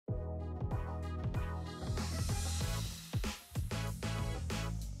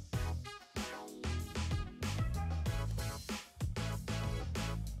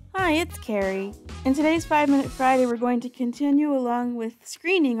Hi, it's Carrie. In today's 5-Minute Friday, we're going to continue along with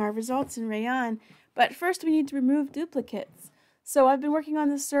screening our results in Rayyan, but first we need to remove duplicates. So I've been working on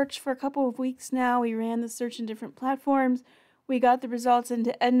this search for a couple of weeks now. We ran the search in different platforms. We got the results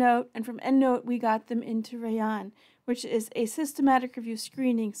into EndNote, and from EndNote we got them into Rayyan, which is a systematic review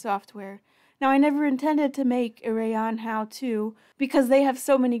screening software. Now, I never intended to make a Rayyan how-to because they have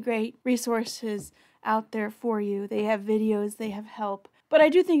so many great resources out there for you. They have videos, they have help. But I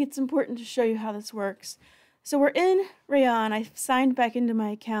do think it's important to show you how this works. So we're in Rayyan. I've signed back into my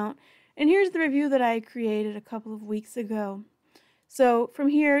account, and here's the review that I created a couple of weeks ago. So from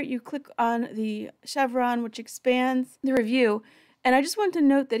here, you click on the chevron, which expands the review. And I just want to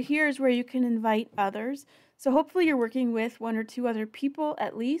note that here is where you can invite others. So hopefully you're working with 1 or 2 other people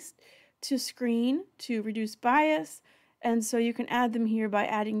at least to screen, to reduce bias. And so you can add them here by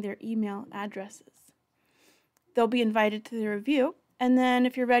adding their email addresses. They'll be invited to the review. And then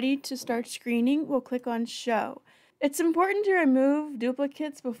if you're ready to start screening, we'll click on Show. It's important to remove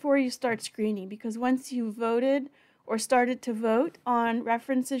duplicates before you start screening because once you've voted or started to vote on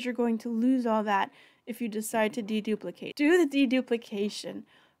references, you're going to lose all that if you decide to deduplicate. Do the deduplication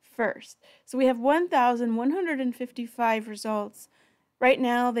first. So we have 1,155 results. Right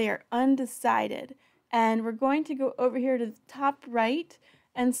now they are undecided. And we're going to go over here to the top right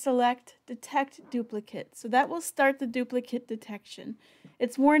and select Detect Duplicate. So that will start the duplicate detection.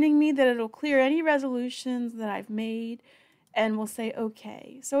 It's warning me that it'll clear any resolutions that I've made and we'll say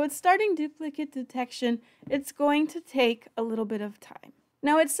OK. So it's starting duplicate detection. It's going to take a little bit of time.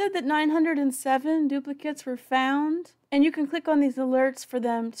 Now it said that 907 duplicates were found, and you can click on these alerts for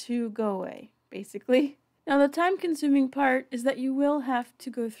them to go away, basically. Now the time-consuming part is that you will have to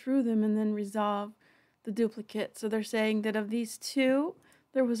go through them and then resolve the duplicate. So they're saying that of these 2,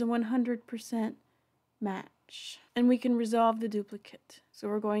 there was a 100% match. And we can resolve the duplicate. So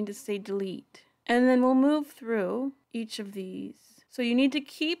we're going to say delete. And then we'll move through each of these. So you need to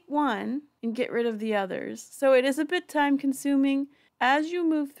keep one and get rid of the others. So it is a bit time consuming. As you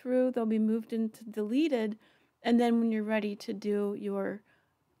move through, they'll be moved into deleted. And then when you're ready to do your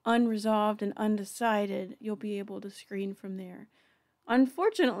unresolved and undecided, you'll be able to screen from there.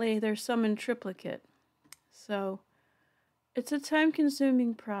 Unfortunately, there's some in triplicate. So it's a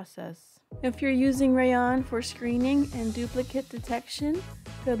time-consuming process. If you're using Rayyan for screening and duplicate detection,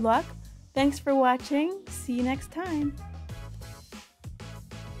 good luck. Thanks for watching. See you next time.